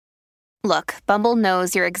Look, Bumble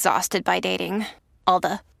knows you're exhausted by dating. All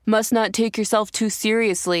the must not take yourself too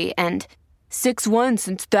seriously and 6'1"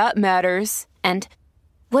 since that matters. And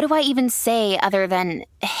what do I even say other than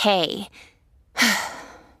hey?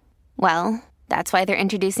 Well, that's why they're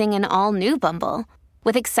introducing an all-new Bumble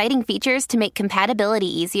with exciting features to make compatibility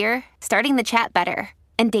easier, starting the chat better,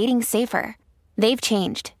 and dating safer. They've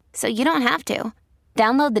changed, so you don't have to.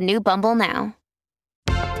 Download the new Bumble now.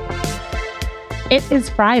 It is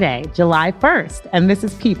Friday, July 1st, and this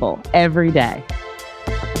is People Every Day.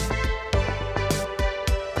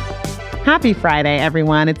 Happy Friday,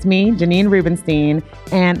 everyone. It's me, Janine Rubenstein,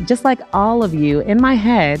 and just like all of you, in my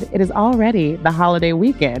head, it is already the holiday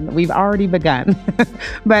weekend. We've already begun.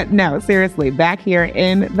 But no, seriously, back here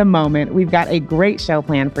in the moment, we've got a great show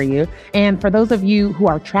planned for you. And for those of you who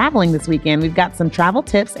are traveling this weekend, we've got some travel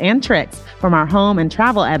tips and tricks from our home and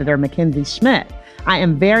travel editor, Mackenzie Schmidt. I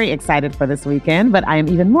am very excited for this weekend, but I am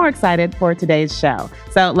even more excited for today's show.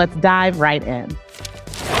 So let's dive right in.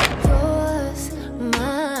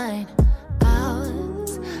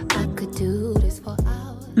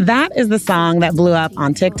 That is the song that blew up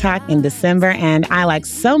on TikTok in December, and I, like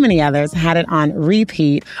so many others, had it on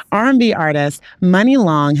repeat. R&B artist Money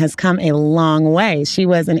Long has come a long way. She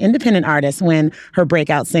was an independent artist when her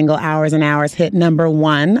breakout single Hours and Hours hit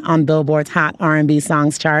 #1 on Billboard's Hot R&B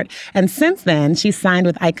Songs chart, and since then, she signed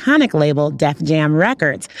with iconic label Def Jam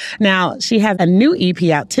Records. Now, she has a new EP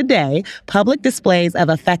out today, Public Displays of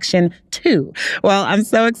Affection 2. Well, I'm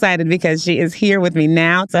so excited because she is here with me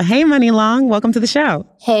now. So, hey, Money Long, welcome to the show.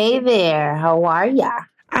 Hey there, how are ya?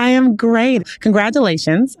 I am great.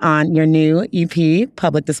 Congratulations on your new EP,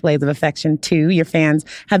 Public Displays of Affection 2. Your fans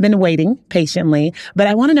have been waiting patiently, but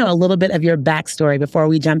I want to know a little bit of your backstory before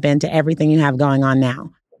we jump into everything you have going on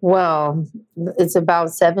now. Well, it's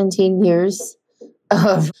about 17 years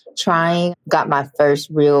of trying. Got my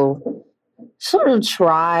first real sort of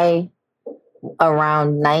try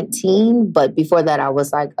around 19, but before that I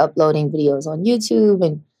was like uploading videos on YouTube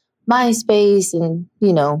and MySpace and,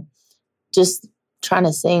 just trying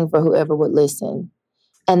to sing for whoever would listen.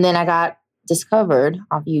 And then I got discovered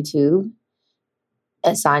off YouTube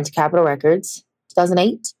and signed to Capitol Records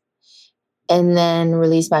 2008. And then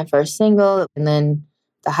released my first single. And then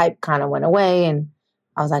the hype kind of went away. And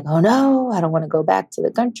I was like, oh no, I don't want to go back to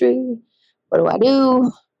the country. What do I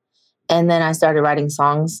do? And then I started writing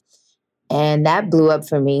songs. And that blew up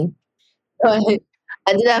for me. I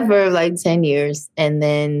did that for like 10 years. And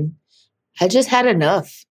then I just had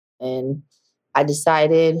enough. And I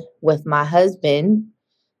decided with my husband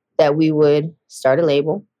that we would start a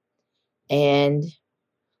label. And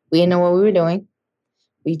we didn't know what we were doing.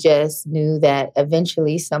 We just knew that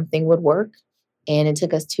eventually something would work. And it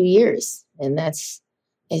took us 2 years. And that's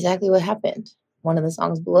exactly what happened. One of the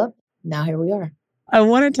songs blew up. Now here we are. I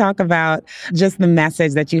want to talk about just the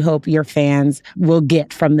message that you hope your fans will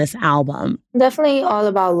get from this album. Definitely all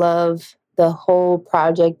about love. The whole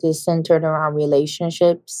project is centered around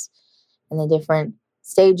relationships and the different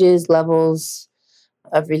stages, levels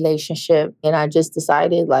of relationship. And I just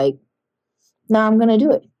decided no, I'm going to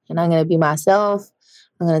do it. And I'm going to be myself.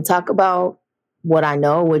 I'm going to talk about what I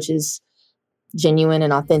know, which is genuine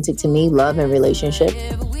and authentic to me, love and relationship.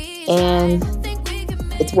 And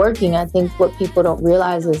it's working. I think what people don't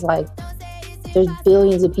realize is there's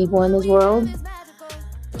billions of people in this world,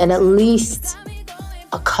 and at least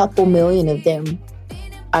a couple million of them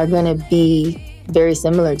are going to be very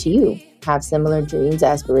similar to you, have similar dreams,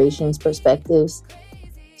 aspirations, perspectives.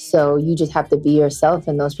 So you just have to be yourself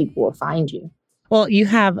and those people will find you. Well, you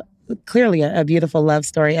have clearly a beautiful love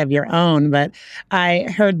story of your own, but I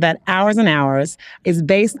heard that Hours and Hours is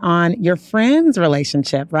based on your friend's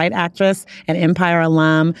relationship, right? Actress and Empire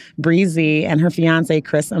alum Breezy and her fiance,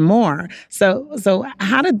 Chris Amore. So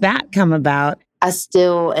how did that come about? I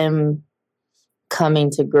still am coming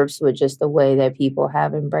to grips with just the way that people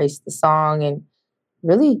have embraced the song and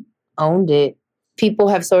really owned it. People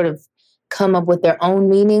have sort of come up with their own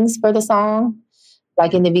meanings for the song.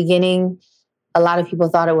 Like in the beginning, a lot of people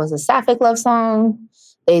thought it was a sapphic love song.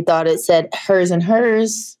 They thought it said hers and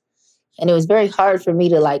hers. And it was very hard for me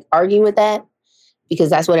to argue with that because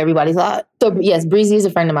that's what everybody thought. So yes, Breezy is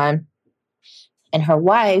a friend of mine. And her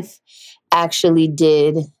wife actually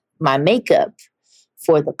did my makeup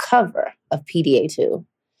for the cover of PDA 2.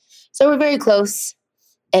 So we're very close.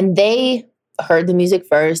 And they heard the music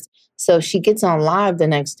first. So she gets on live the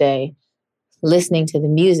next day listening to the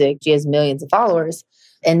music. She has millions of followers.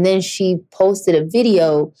 And then she posted a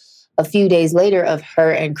video a few days later of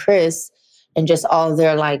her and Chris and just all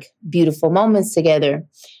their beautiful moments together.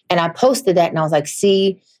 And I posted that and I was like,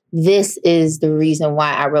 see, this is the reason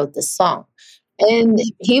why I wrote this song. And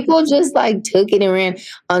people just like took it and ran.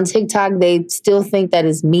 On TikTok, they still think that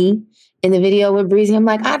is me in the video with Breezy. I'm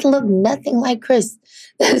like, I look nothing like Chris.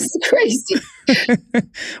 That's crazy.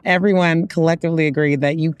 Everyone collectively agreed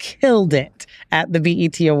that you killed it at the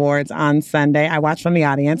BET Awards on Sunday. I watched from the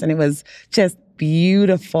audience and it was just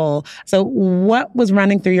beautiful. So what was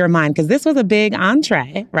running through your mind? Because this was a big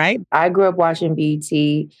entree, right? I grew up watching BET,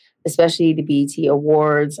 especially the BET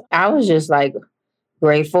Awards. I was just like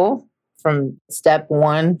grateful from step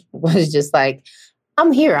one, was just like,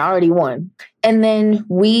 I'm here, I already won. And then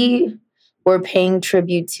we were paying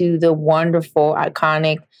tribute to the wonderful,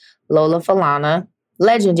 iconic Lola Falana,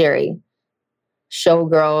 legendary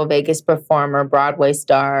showgirl, Vegas performer, Broadway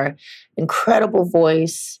star, incredible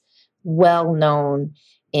voice, well known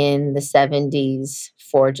in the 70s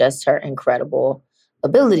for just her incredible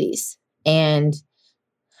abilities. And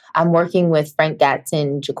I'm working with Frank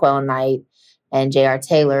Gatson, Jaquel Knight, and J.R.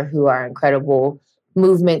 Taylor, who are incredible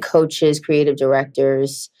movement coaches, creative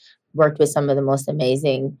directors, worked with some of the most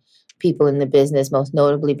amazing people in the business, most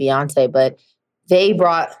notably Beyonce. But they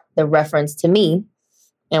brought the reference to me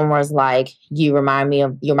and was like, you remind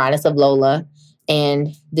us of Lola, and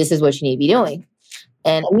this is what you need to be doing.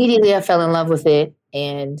 And immediately I fell in love with it.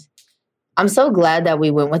 And I'm so glad that we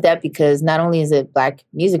went with that, because not only is it Black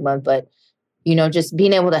Music Month, but just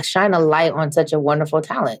being able to shine a light on such a wonderful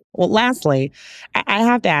talent. Well, lastly, I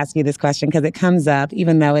have to ask you this question because it comes up,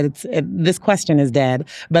 even though this question is dead,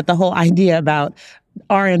 but the whole idea about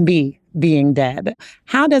R&B being dead.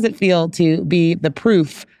 How does it feel to be the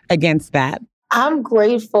proof against that? I'm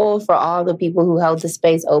grateful for all the people who held the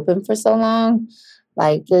space open for so long,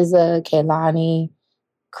 like SZA, Kehlani,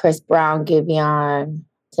 Chris Brown, Giveon,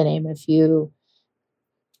 to name a few.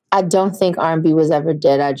 I don't think R&B was ever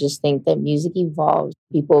dead. I just think that music evolves.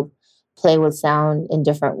 People play with sound in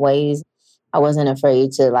different ways. I wasn't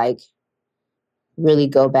afraid to really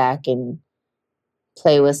go back and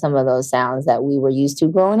play with some of those sounds that we were used to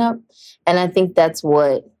growing up. And I think that's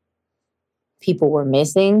what people were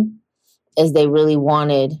missing, is they really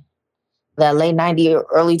wanted that late 90s or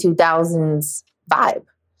early 2000s vibe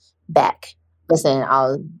back. Listen,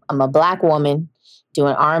 I'm a Black woman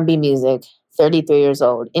doing R&B music, 33 years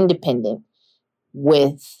old, independent,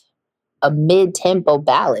 with a mid-tempo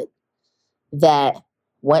ballad that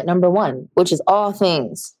went number one, which is all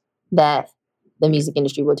things that the music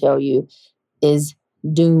industry will tell you is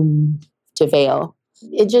doomed to fail.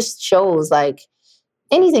 It just shows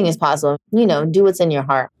anything is possible. Do what's in your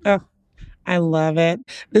heart. Oh, I love it.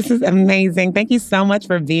 This is amazing. Thank you so much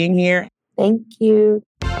for being here. Thank you.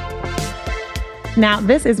 Now,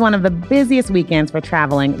 this is one of the busiest weekends for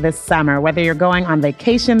traveling this summer. Whether you're going on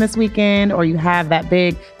vacation this weekend or you have that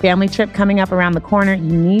big family trip coming up around the corner,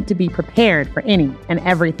 you need to be prepared for any and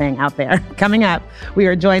everything out there. Coming up, we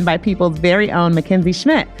are joined by People's very own Mackenzie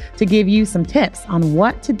Schmidt to give you some tips on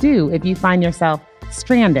what to do if you find yourself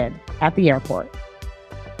stranded at the airport.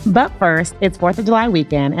 But first, it's 4th of July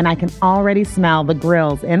weekend, and I can already smell the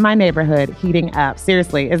grills in my neighborhood heating up.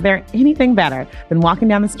 Seriously, is there anything better than walking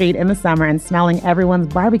down the street in the summer and smelling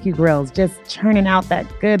everyone's barbecue grills just churning out that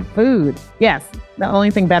good food? Yes, the only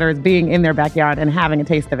thing better is being in their backyard and having a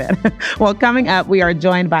taste of it. Well, coming up, we are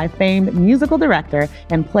joined by famed musical director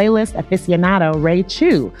and playlist aficionado Ray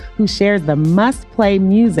Chu, who shares the must-play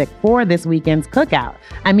music for this weekend's cookout.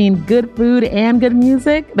 I mean, good food and good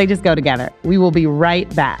music, they just go together. We will be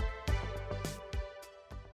right back.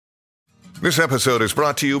 This episode is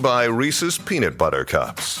brought to you by Reese's Peanut Butter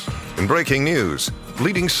Cups. In breaking news,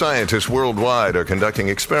 leading scientists worldwide are conducting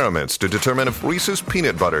experiments to determine if Reese's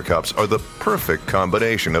Peanut Butter Cups are the perfect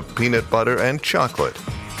combination of peanut butter and chocolate.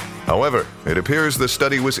 However, it appears the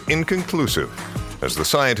study was inconclusive, as the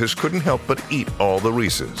scientists couldn't help but eat all the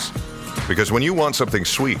Reese's. Because when you want something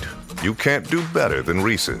sweet, you can't do better than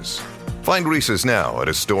Reese's. Find Reese's now at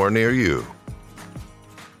a store near you.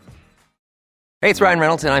 Hey, it's Ryan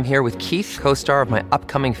Reynolds, and I'm here with Keith, co-star of my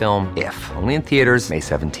upcoming film, If, only in theaters May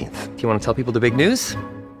 17th. Do you want to tell people the big news?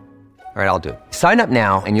 All right, I'll do it. Sign up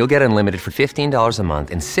now and you'll get unlimited for $15 a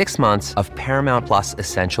month and 6 months of Paramount Plus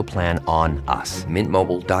Essential Plan on us.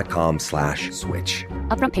 MintMobile.com/switch.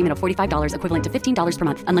 Upfront payment of $45 equivalent to $15 per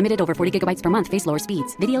month. Unlimited over 40 gigabytes per month. Face lower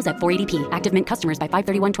speeds. Videos at 480p. Active Mint customers by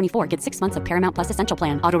 531.24 get 6 months of Paramount Plus Essential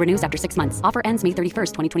Plan. Auto renews after 6 months. Offer ends May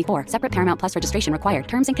 31st, 2024. Separate Paramount Plus registration required.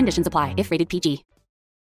 Terms and conditions apply if rated PG.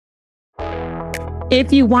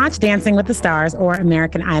 If you watch Dancing with the Stars or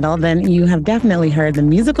American Idol, then you have definitely heard the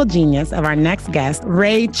musical genius of our next guest.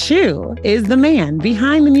 Ray Chew is the man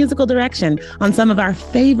behind the musical direction on some of our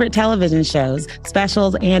favorite television shows,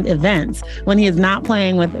 specials, and events. When he is not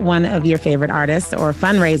playing with one of your favorite artists or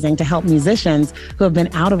fundraising to help musicians who have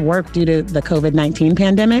been out of work due to the COVID-19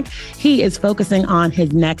 pandemic, he is focusing on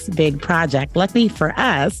his next big project. Luckily for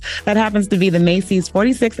us, that happens to be the Macy's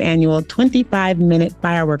 46th annual 25-minute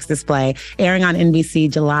fireworks display airing on NBC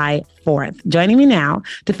July 4th. Joining me now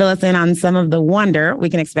to fill us in on some of the wonder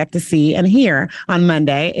we can expect to see and hear on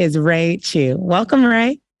Monday is Ray Chew. Welcome,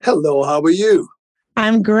 Ray. Hello, how are you?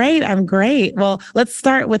 I'm great. Well, let's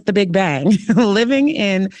start with the big bang. Living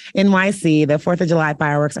in NYC, the 4th of July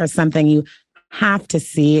fireworks are something you have to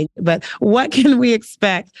see. But what can we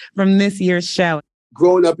expect from this year's show?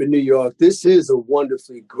 Growing up in New York, this is a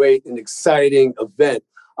wonderfully great and exciting event.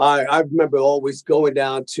 I remember always going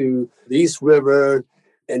down to the East River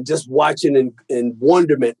and just watching in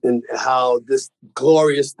wonderment and how this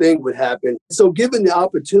glorious thing would happen. So given the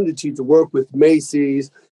opportunity to work with Macy's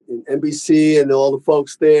and NBC and all the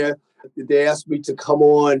folks there, they asked me to come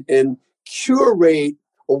on and curate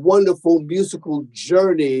a wonderful musical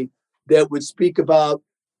journey that would speak about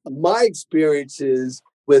my experiences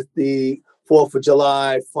with the 4th of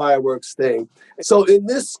July fireworks thing. So in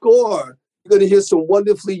this score, you're going to hear some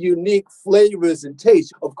wonderfully unique flavors and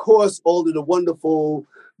tastes. Of course, all of the wonderful,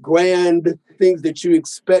 grand things that you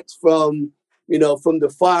expect from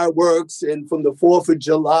the fireworks and from the 4th of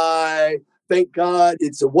July. Thank God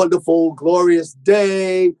it's a wonderful, glorious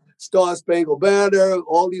day, Star Spangled Banner,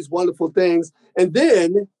 all these wonderful things. And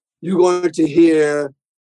then you're going to hear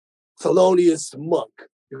Thelonious Monk.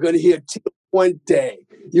 You're going to hear Tito Puente.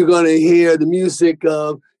 You're going to hear the music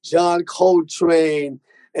of John Coltrane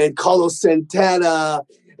and Carlos Santana,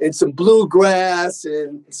 and some bluegrass,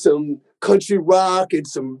 and some country rock, and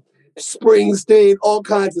some Springsteen, all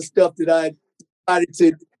kinds of stuff that I decided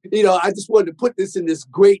to, I just wanted to put this in this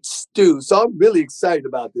great stew. So I'm really excited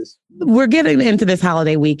about this. We're getting into this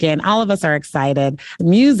holiday weekend. All of us are excited.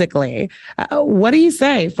 Musically, what do you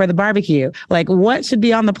say for the barbecue? Like, what should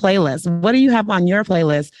be on the playlist? What do you have on your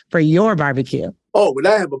playlist for your barbecue? Oh, when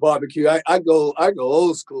I have a barbecue, I go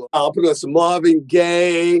old school. I'll put on some Marvin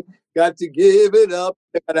Gaye, Got to Give It Up.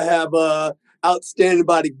 I gotta have Outstanding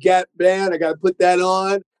by the Gap Band. I gotta put that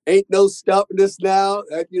on. Ain't No Stopping Us Now.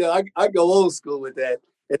 I go old school with that.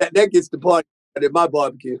 And that gets the party at my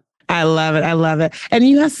barbecue. I love it. And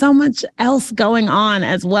you have so much else going on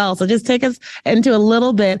as well. So just take us into a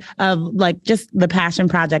little bit of like just the passion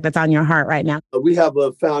project that's on your heart right now. We have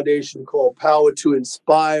a foundation called Power to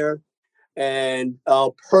Inspire. And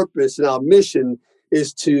our purpose and our mission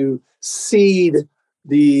is to seed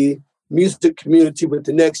the music community with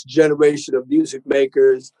the next generation of music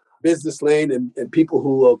makers, business lane, and people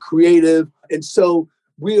who are creative. And so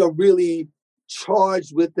we are really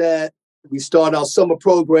charged with that. We start our summer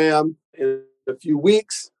program in a few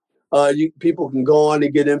weeks. People can go on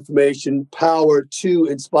and get information,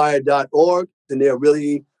 power2inspire.org, and they're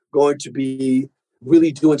really going to be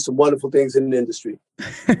really doing some wonderful things in the industry.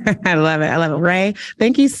 I love it. Ray,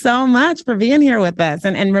 thank you so much for being here with us.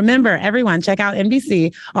 And remember, everyone, check out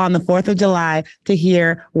NBC on the 4th of July to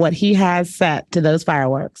hear what he has set to those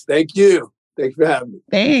fireworks. Thank you. Thanks for having me.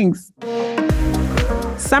 Thanks.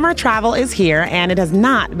 Summer travel is here, and it has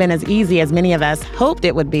not been as easy as many of us hoped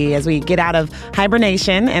it would be as we get out of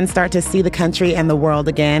hibernation and start to see the country and the world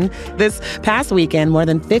again. This past weekend, more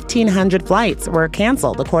than 1,500 flights were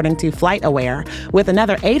canceled, according to FlightAware, with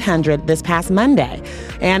another 800 this past Monday.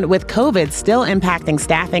 And with COVID still impacting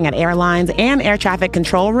staffing at airlines and air traffic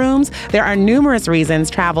control rooms, there are numerous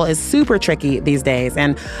reasons travel is super tricky these days.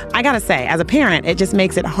 And I gotta say, as a parent, it just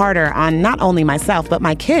makes it harder on not only myself, but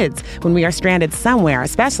my kids when we are stranded somewhere,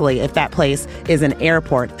 especially if that place is an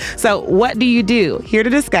airport. So what do you do? Here to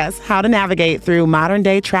discuss how to navigate through modern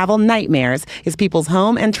day travel nightmares is People's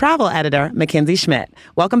Home and Travel editor, Mackenzie Schmidt.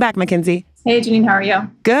 Welcome back, Mackenzie. Hey, Janine, how are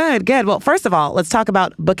you? Good. Well, first of all, let's talk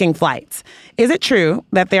about booking flights. Is it true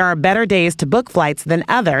that there are better days to book flights than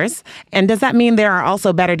others? And does that mean there are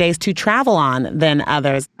also better days to travel on than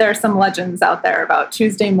others? There are some legends out there about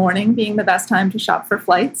Tuesday morning being the best time to shop for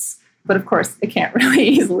flights. But of course, it can't really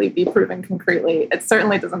easily be proven concretely. It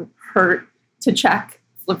certainly doesn't hurt to check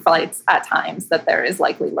the flights at times that there is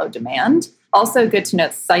likely low demand. Also good to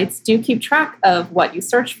note, sites do keep track of what you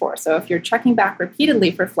search for. So if you're checking back repeatedly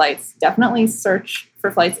for flights, definitely search for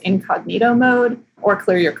flights incognito mode or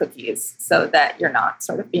clear your cookies so that you're not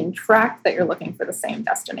sort of being tracked that you're looking for the same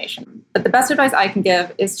destination. But the best advice I can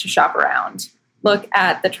give is to shop around. Look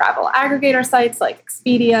at the travel aggregator sites like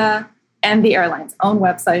Expedia, and the airline's own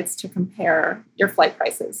websites to compare your flight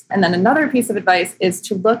prices. And then another piece of advice is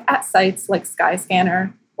to look at sites like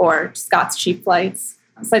Skyscanner or Scott's Cheap Flights.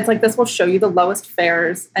 Sites like this will show you the lowest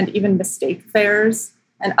fares and even mistake fares,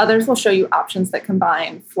 and others will show you options that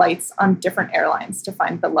combine flights on different airlines to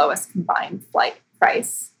find the lowest combined flight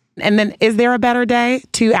price. And then is there a better day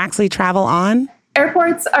to actually travel on?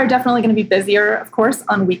 Airports are definitely going to be busier, of course,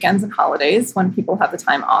 on weekends and holidays when people have the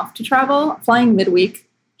time off to travel. Flying midweek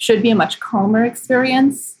should be a much calmer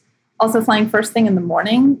experience. Also, flying first thing in the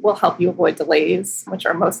morning will help you avoid delays, which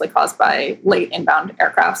are mostly caused by late inbound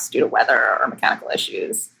aircrafts due to weather or mechanical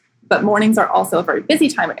issues. But mornings are also a very busy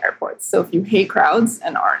time at airports. So if you hate crowds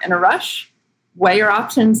and aren't in a rush, weigh your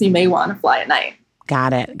options. You may want to fly at night.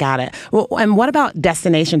 Got it. Well, and what about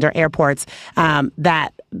destinations or airports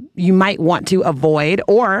that you might want to avoid,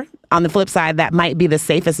 or on the flip side, that might be the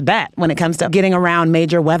safest bet when it comes to getting around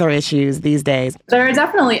major weather issues these days? There are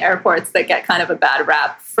definitely airports that get kind of a bad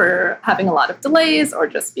rap for having a lot of delays or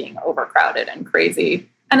just being overcrowded and crazy.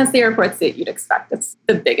 And it's the airports that you'd expect. It's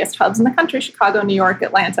the biggest hubs in the country: Chicago, New York,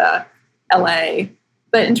 Atlanta, LA.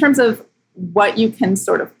 But in terms of what you can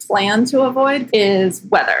sort of plan to avoid is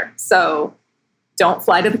weather. So don't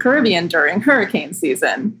fly to the Caribbean during hurricane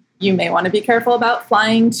season. You may want to be careful about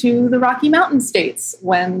flying to the Rocky Mountain states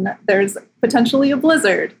when there's potentially a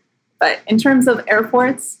blizzard. But in terms of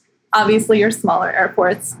airports, obviously your smaller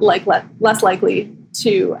airports less likely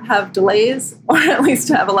to have delays, or at least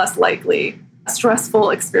to have a less likely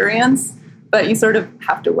stressful experience. But you sort of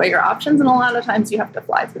have to weigh your options, and a lot of times you have to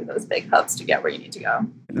fly through those big hubs to get where you need to go.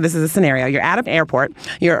 This is a scenario. You're at an airport,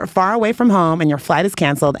 you're far away from home, and your flight is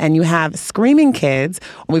canceled, and you have screaming kids.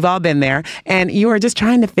 We've all been there. And you are just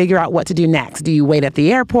trying to figure out what to do next. Do you wait at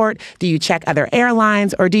the airport? Do you check other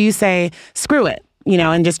airlines? Or do you say, screw it,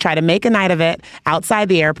 and just try to make a night of it outside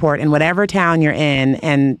the airport in whatever town you're in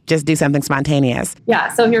and just do something spontaneous? Yeah,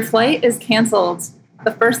 so if your flight is canceled,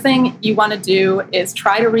 the first thing you want to do is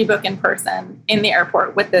try to rebook in person in the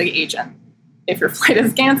airport with the agent. If your flight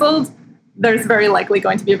is canceled, there's very likely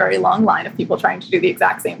going to be a very long line of people trying to do the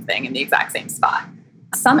exact same thing in the exact same spot.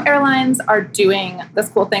 Some airlines are doing this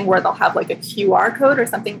cool thing where they'll have like a QR code or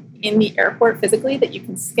something in the airport physically that you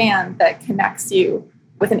can scan that connects you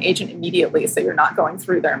with an agent immediately, so you're not going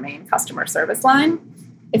through their main customer service line.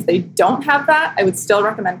 If they don't have that, I would still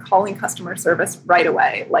recommend calling customer service right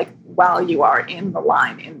away, like while you are in the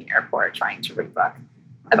line in the airport trying to rebook.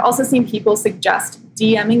 I've also seen people suggest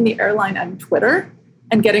DMing the airline on Twitter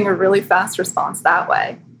and getting a really fast response that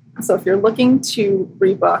way. So if you're looking to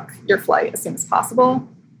rebook your flight as soon as possible,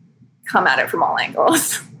 come at it from all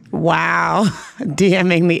angles. Wow.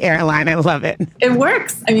 DMing the airline. I love it. It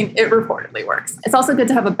works. I mean, it reportedly works. It's also good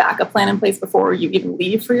to have a backup plan in place before you even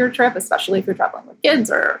leave for your trip, especially if you're traveling with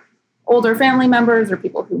kids or older family members or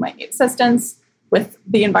people who might need assistance. With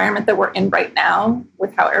the environment that we're in right now,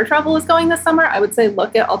 with how air travel is going this summer, I would say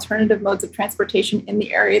look at alternative modes of transportation in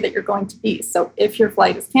the area that you're going to be. So if your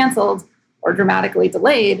flight is canceled or dramatically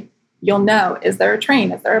delayed, you'll know, is there a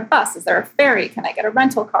train? Is there a bus? Is there a ferry? Can I get a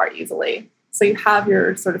rental car easily? So you have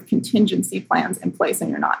your sort of contingency plans in place and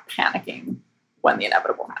you're not panicking when the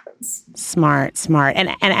inevitable happens. Smart. And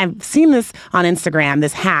I've seen this on Instagram,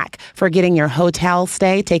 this hack for getting your hotel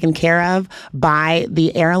stay taken care of by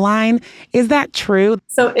the airline. Is that true?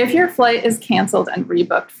 So if your flight is canceled and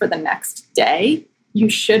rebooked for the next day, you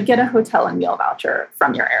should get a hotel and meal voucher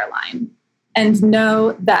from your airline. And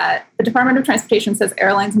know that the Department of Transportation says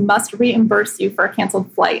airlines must reimburse you for a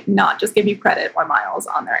canceled flight, not just give you credit or miles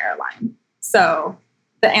on their airline. So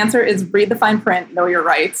the answer is read the fine print, know your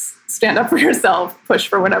rights, stand up for yourself, push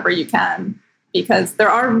for whatever you can, because there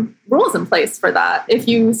are rules in place for that. If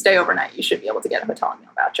you stay overnight, you should be able to get a hotel and meal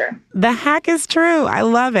voucher. The hack is true. I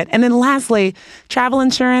love it. And then lastly, travel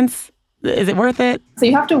insurance. Is it worth it? So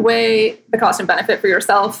you have to weigh the cost and benefit for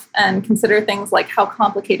yourself and consider things like how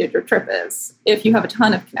complicated your trip is. If you have a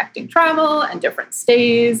ton of connecting travel and different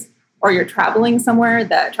stays, or you're traveling somewhere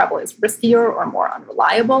that travel is riskier or more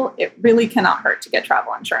unreliable, it really cannot hurt to get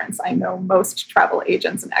travel insurance. I know most travel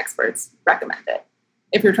agents and experts recommend it.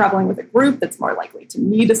 If you're traveling with a group that's more likely to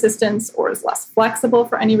need assistance or is less flexible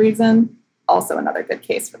for any reason, also another good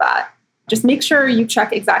case for that. Just make sure you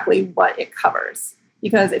check exactly what it covers.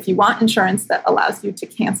 Because if you want insurance that allows you to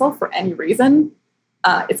cancel for any reason,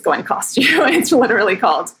 it's going to cost you. It's literally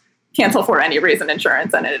called cancel for any reason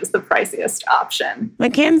insurance, and it is the priciest option.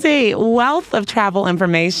 Mackenzie, wealth of travel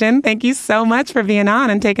information. Thank you so much for being on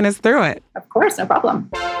and taking us through it. Of course, no problem.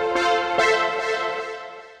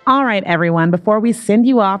 All right, everyone, before we send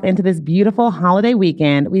you off into this beautiful holiday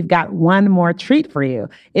weekend, we've got one more treat for you.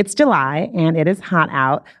 It's July and it is hot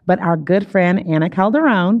out, but our good friend Anna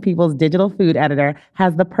Calderon, People's digital food editor,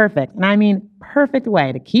 has the perfect, and I mean perfect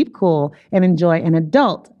way to keep cool and enjoy an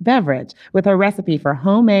adult beverage with her recipe for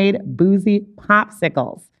homemade boozy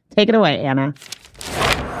popsicles. Take it away, Anna.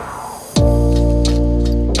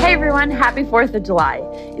 Hey everyone, happy 4th of July.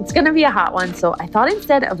 It's going to be a hot one, so I thought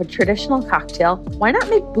instead of a traditional cocktail, why not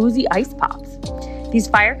make boozy ice pops? These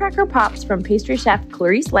firecracker pops from pastry chef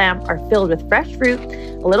Clarice Lamb are filled with fresh fruit,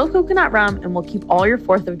 a little coconut rum, and will keep all your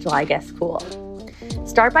 4th of July guests cool.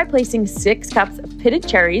 Start by placing 6 cups of pitted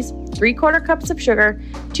cherries, 3/4 cups of sugar,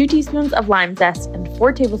 2 teaspoons of lime zest, and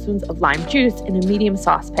 4 tablespoons of lime juice in a medium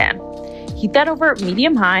saucepan. Heat that over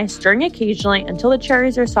medium-high, stirring occasionally until the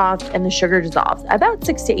cherries are soft and the sugar dissolves, about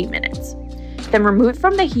 6 to 8 minutes. Then remove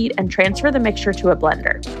from the heat and transfer the mixture to a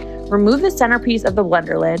blender. Remove the centerpiece of the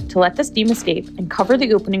blender lid to let the steam escape and cover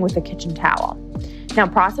the opening with a kitchen towel. Now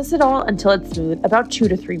process it all until it's smooth, about 2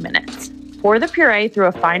 to 3 minutes. Pour the puree through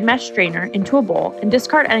a fine mesh strainer into a bowl and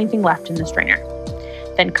discard anything left in the strainer.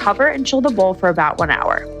 Then cover and chill the bowl for about 1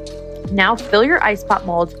 hour. Now fill your ice pop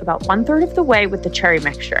molds about 1/3 of the way with the cherry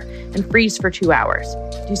mixture and freeze for 2 hours.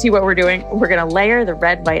 Do you see what we're doing? We're going to layer the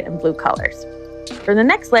red, white, and blue colors. For the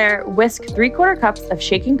next layer, whisk 3/4 cups of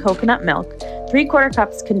shaken coconut milk, 3/4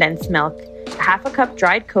 cups condensed milk, 1/2 cup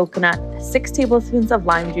dried coconut, 6 tablespoons of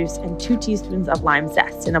lime juice, and 2 teaspoons of lime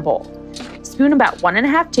zest in a bowl. Spoon about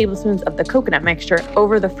 1.5 tablespoons of the coconut mixture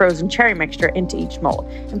over the frozen cherry mixture into each mold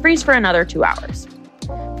and freeze for another 2 hours.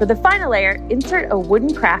 For the final layer, insert a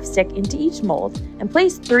wooden craft stick into each mold and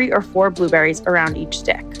place 3 or 4 blueberries around each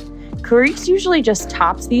stick. Clarice usually just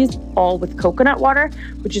tops these all with coconut water,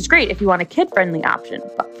 which is great if you want a kid-friendly option.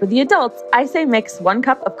 But for the adults, I say mix 1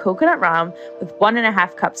 cup of coconut rum with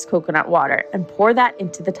 1.5 cups coconut water and pour that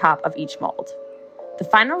into the top of each mold. The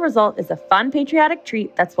final result is a fun, patriotic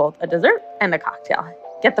treat that's both a dessert and a cocktail.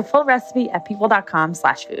 Get the full recipe at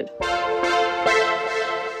people.com/food.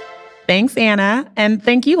 Thanks, Anna. And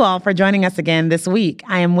thank you all for joining us again this week.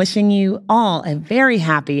 I am wishing you all a very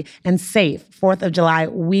happy and safe 4th of July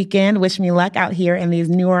weekend. Wish me luck out here in these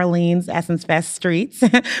New Orleans Essence Fest streets.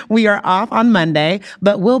 We are off on Monday,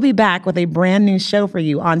 but we'll be back with a brand new show for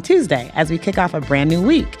you on Tuesday as we kick off a brand new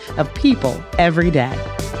week of People Every Day.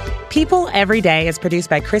 People Every Day is produced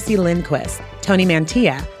by Chrissy Lindquist, Tony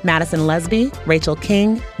Mantilla, Madison Lesby, Rachel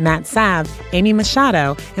King, Matt Sav, Amy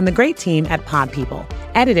Machado, and the great team at Pod People.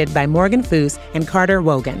 Edited by Morgan Foose and Carter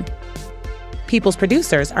Wogan. People's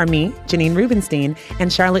producers are me, Janine Rubenstein,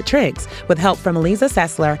 and Charlotte Triggs, with help from Eliza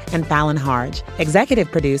Sessler and Fallon Harge.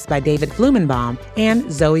 Executive produced by David Flumenbaum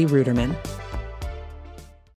and Zoe Ruderman.